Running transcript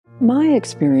My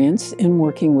experience in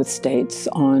working with states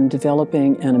on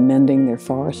developing and amending their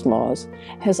forest laws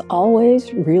has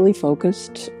always really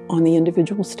focused on the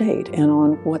individual state and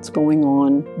on what's going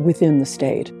on within the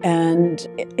state. And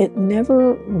it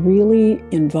never really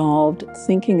involved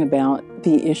thinking about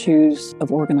the issues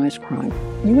of organized crime.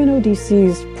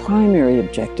 UNODC's primary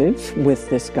objective with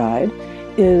this guide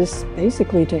is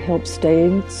basically to help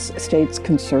states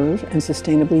conserve and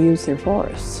sustainably use their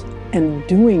forests. And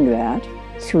doing that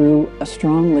through a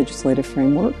strong legislative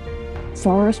framework.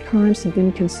 Forest crimes have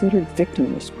been considered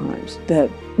victimless crimes, that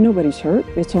nobody's hurt,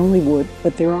 it's only wood,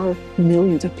 but there are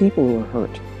millions of people who are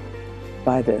hurt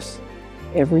by this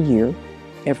every year,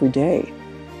 every day.